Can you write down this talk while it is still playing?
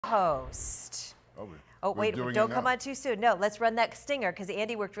co-host. Oh, wait, don't come on too soon. No, let's run that stinger because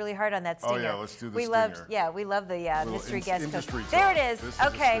Andy worked really hard on that stinger. Oh, yeah, let's do the stinger. We love the mystery guest. There it is.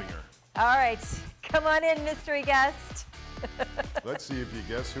 Okay. All right. Come on in, mystery guest. Let's see if you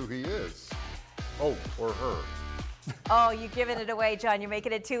guess who he is. Oh, or her. Oh, you're giving it away, John. You're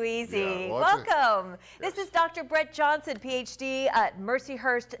making it too easy. Yeah, welcome. Yes. This is Dr. Brett Johnson, PhD at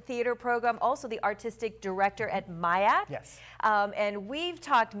Mercyhurst Theater Program, also the artistic director at MIAC. Yes. And we've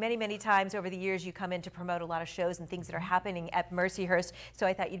talked many, many times over the years. You come in to promote a lot of shows and things that are happening at Mercyhurst. So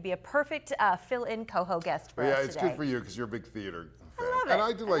I thought you'd be a perfect fill-in coho guest for us today. Yeah, it's good for you because you're a big theater fan. I love it. And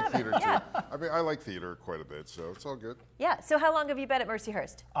I do like theater too. I mean, I like theater quite a bit, so it's all good. Yeah. So how long have you been at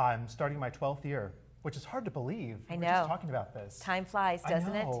Mercyhurst? I'm starting my 12th year. Which is hard to believe. I know. We're just talking about this. Time flies,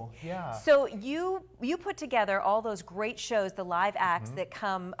 doesn't it? I know, yeah. So you put together all those great shows, the live acts that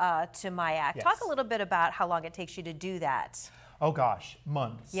come to MIAC. Yes. Talk a little bit about how long it takes you to do that. Oh gosh,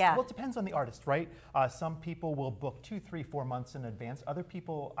 months. Yeah. Well, it depends on the artist, right? Some people will book 2, 3, 4 months in advance. Other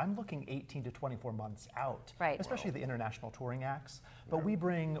people, I'm looking 18 to 24 months out. Right. Especially the international touring acts. But we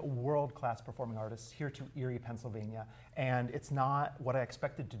bring world-class performing artists here to Erie, Pennsylvania. And it's not what I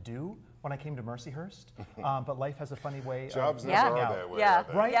expected to do when I came to Mercyhurst. But life has a funny way Jobs of never working are out. that way. Yeah.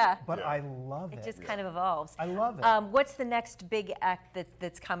 Right? Yeah. But I love it. It just kind of evolves. I love it. What's the next big act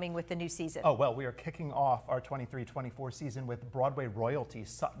that's coming with the new season? Oh, well, we are kicking off our 23-24 season with Broadway royalty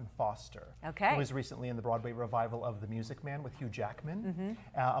Sutton Foster. Okay. Who was recently in the Broadway revival of The Music Man with Hugh Jackman.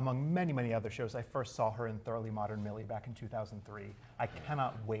 Among many, many other shows. I first saw her in Thoroughly Modern Millie back in 2003. I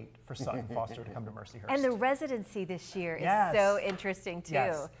cannot wait for Sutton Foster to come to Mercyhurst. And the residency this year is so interesting too.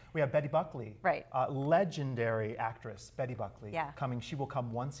 Yes. We have Betty Buckley. Right. Legendary actress Betty Buckley. Yeah. Coming. She will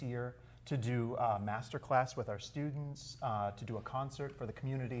come once a year to do a master class with our students, to do a concert for the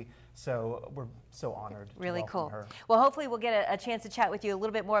community. So we're so honored to really welcome cool. her. Well, hopefully we'll get a chance to chat with you a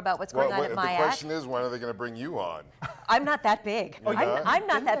little bit more about what's going on at MIAC. The question is, when are they going to bring you on? I'm not that big. I'm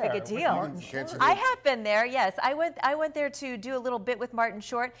not that big a deal. I have been there. Yes, I went there to do a little bit with Martin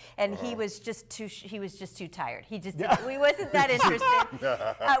Short, and he was just too tired. He just we wasn't that interested.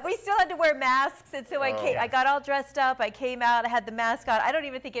 We still had to wear masks, and so I got all dressed up. I came out. I had the mask on. I don't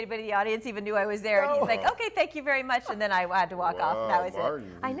even think anybody in the audience even knew I was there. And he's like, "Okay, thank you very much," and then I had to walk off. And that was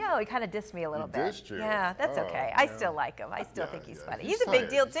it. I know. He kind of dissed me a little bit. Dissed you. Yeah, that's okay. I still like him. I still think he's funny. He's a big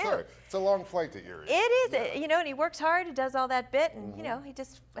deal too. It's a long flight to Erie. It is, you know, and he works hard. He does all that bit, and you know, he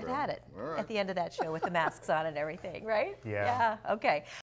just had it at the end of that show with the masks on and everything, right? Yeah. Yeah. Okay.